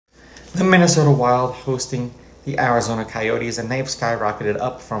The Minnesota Wild hosting the Arizona Coyotes, and they've skyrocketed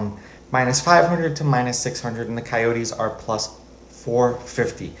up from minus 500 to minus 600, and the Coyotes are plus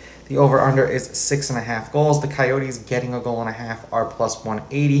 450. The over-under is 6.5 goals. The Coyotes getting a goal and a half are plus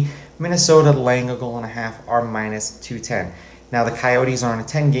 180. Minnesota laying a goal and a half are minus 210. Now the Coyotes are on a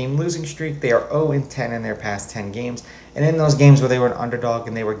 10-game losing streak. They are 0-10 in their past 10 games. And in those games where they were an underdog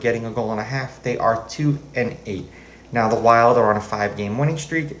and they were getting a goal and a half, they are 2-8. Now the Wild are on a 5-game winning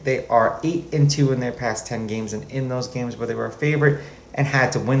streak. They are 8-2 in their past 10 games. And in those games where they were a favorite and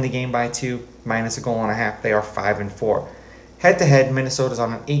had to win the game by 2, minus a goal and a half, they are 5-4. Head-to-head, Minnesota's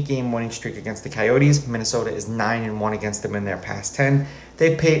on an 8-game winning streak against the Coyotes. Minnesota is 9-1 against them in their past 10.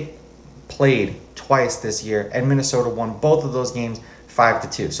 They've played twice this year, and Minnesota won both of those games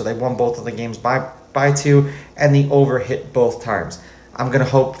 5-2. So they won both of the games by 2, and the over hit both times. I'm going to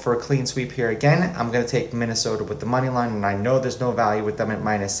hope for a clean sweep here again. I'm going to take Minnesota with the money line, and I know there's no value with them at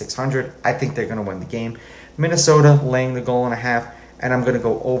minus 600. I think they're going to win the game. Minnesota laying the goal and a half, and I'm going to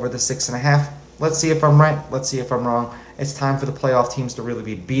go over the 6.5. Let's see if I'm right. Let's see if I'm wrong. It's time for the playoff teams to really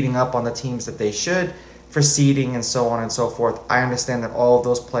be beating up on the teams that they should for seeding and so on and so forth. I understand that all of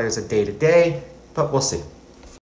those players are day-to-day, but we'll see.